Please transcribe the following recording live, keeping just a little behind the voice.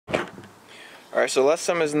Alright, so last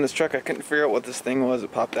time I was in this truck, I couldn't figure out what this thing was.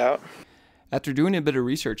 It popped out. After doing a bit of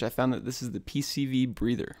research, I found that this is the PCV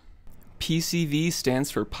Breather. PCV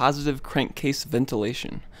stands for Positive Crankcase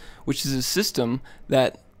Ventilation, which is a system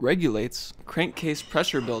that regulates crankcase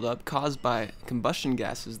pressure buildup caused by combustion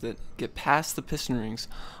gases that get past the piston rings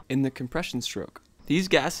in the compression stroke. These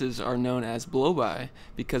gases are known as blow-by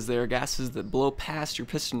because they are gases that blow past your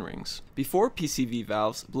piston rings. Before PCV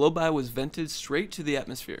valves, blow-by was vented straight to the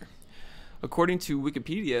atmosphere. According to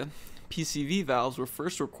Wikipedia, PCV valves were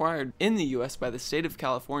first required in the US by the state of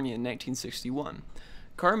California in 1961.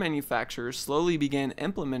 Car manufacturers slowly began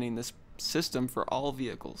implementing this system for all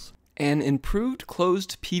vehicles. An improved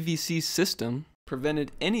closed PVC system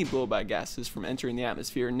prevented any blow-by gases from entering the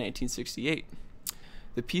atmosphere in 1968.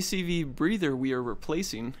 The PCV Breather we are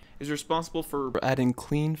replacing is responsible for adding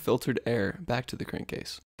clean filtered air back to the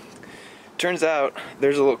crankcase. Turns out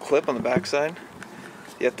there's a little clip on the backside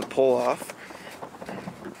you have to pull off.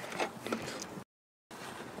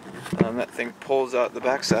 That thing pulls out the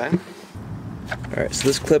backside. Alright, so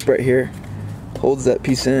this clip right here holds that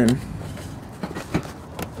piece in.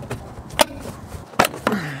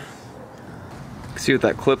 See what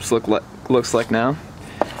that clips looks like now?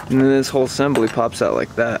 And then this whole assembly pops out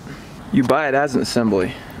like that. You buy it as an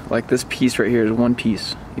assembly. Like this piece right here is one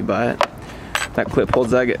piece. You buy it. That clip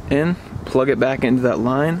holds that in, plug it back into that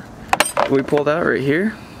line we pulled out right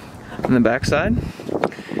here on the back side,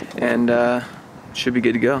 and should be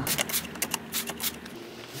good to go.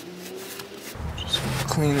 Just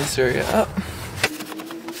clean this area up.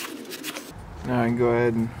 Now I can go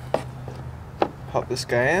ahead and pop this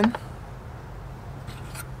guy in.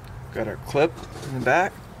 Got our clip in the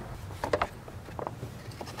back.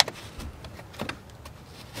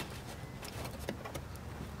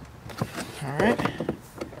 Alright.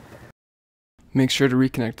 Make sure to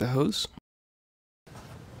reconnect the hose.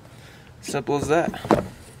 Simple as that.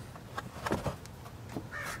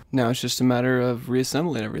 Now it's just a matter of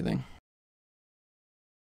reassembling everything.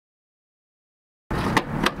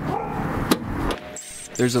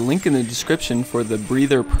 There's a link in the description for the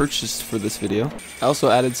breather purchased for this video. I also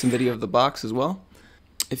added some video of the box as well.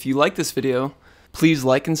 If you like this video, please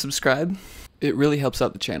like and subscribe. It really helps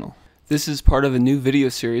out the channel. This is part of a new video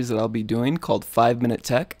series that I'll be doing called 5-Minute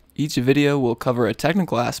Tech. Each video will cover a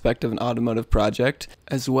technical aspect of an automotive project,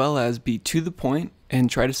 as well as be to the point and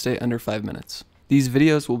try to stay under 5 minutes. These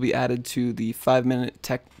videos will be added to the 5-Minute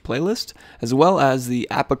Tech playlist, as well as the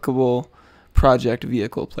applicable project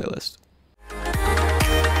vehicle playlist.